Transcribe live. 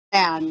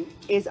man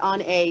is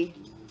on a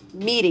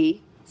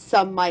meaty,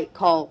 some might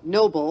call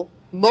noble,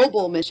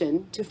 mobile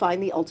mission to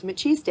find the ultimate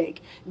cheesesteak.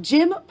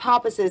 Jim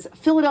Pappas's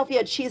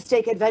Philadelphia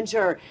cheesesteak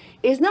adventure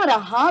is not a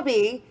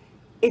hobby,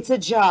 it's a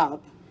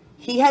job.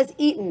 He has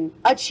eaten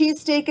a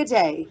cheesesteak a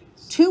day,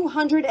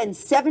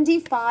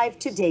 275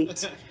 to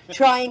date,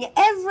 trying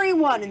every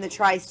one in the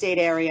tri-state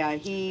area.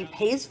 He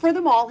pays for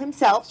them all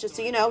himself. Just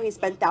so you know, he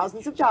spent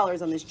thousands of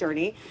dollars on this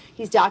journey.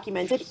 He's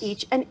documented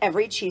each and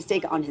every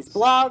cheesesteak on his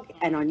blog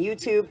and on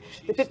YouTube.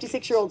 The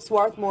 56-year-old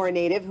Swarthmore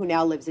native, who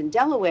now lives in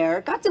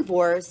Delaware, got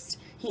divorced.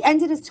 He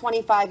ended his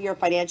 25-year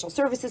financial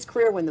services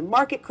career when the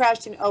market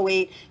crashed in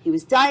 '08. He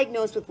was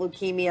diagnosed with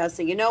leukemia,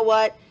 so you know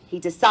what? He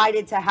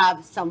decided to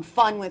have some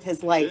fun with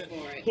his life.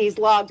 He's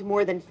logged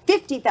more than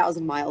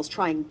 50,000 miles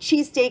trying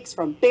cheesesteaks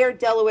from Baird,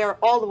 Delaware,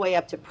 all the way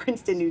up to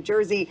Princeton, New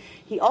Jersey.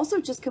 He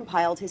also just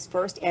compiled his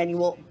first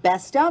annual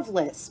Best Of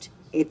list.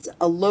 It's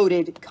a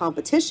loaded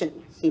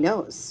competition, he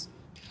knows.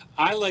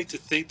 I like to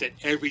think that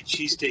every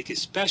cheesesteak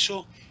is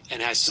special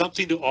and has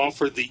something to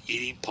offer the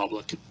eating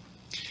public.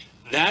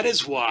 That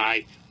is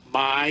why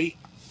my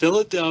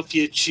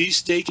Philadelphia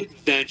Cheesesteak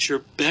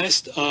Adventure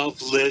Best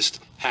Of list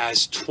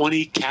has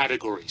 20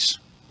 categories.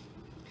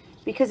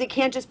 Because it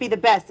can't just be the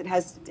best. It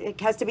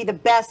has to be the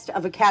best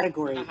of a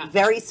category.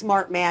 Very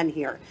smart man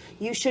here.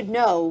 You should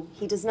know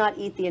he does not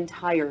eat the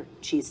entire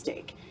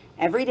cheesesteak.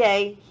 Every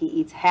day he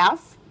eats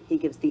half. He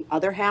gives the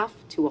other half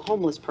to a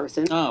homeless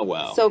person. Oh,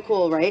 wow. So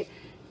cool, right?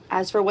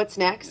 As for what's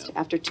next,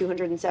 after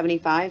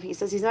 275, he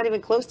says he's not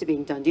even close to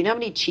being done. Do you know how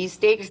many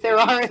cheesesteaks there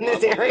are in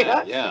this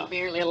area? Yeah.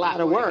 Barely a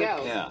lot of more work. to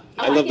go. Yeah.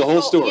 I love the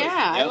whole story.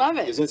 Yeah, I love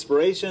it. His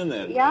inspiration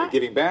and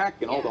giving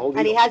back and all the whole deal.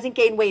 And he hasn't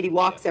gained weight. He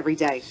walks every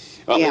day.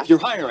 Well, if you're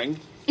hiring,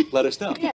 let us know.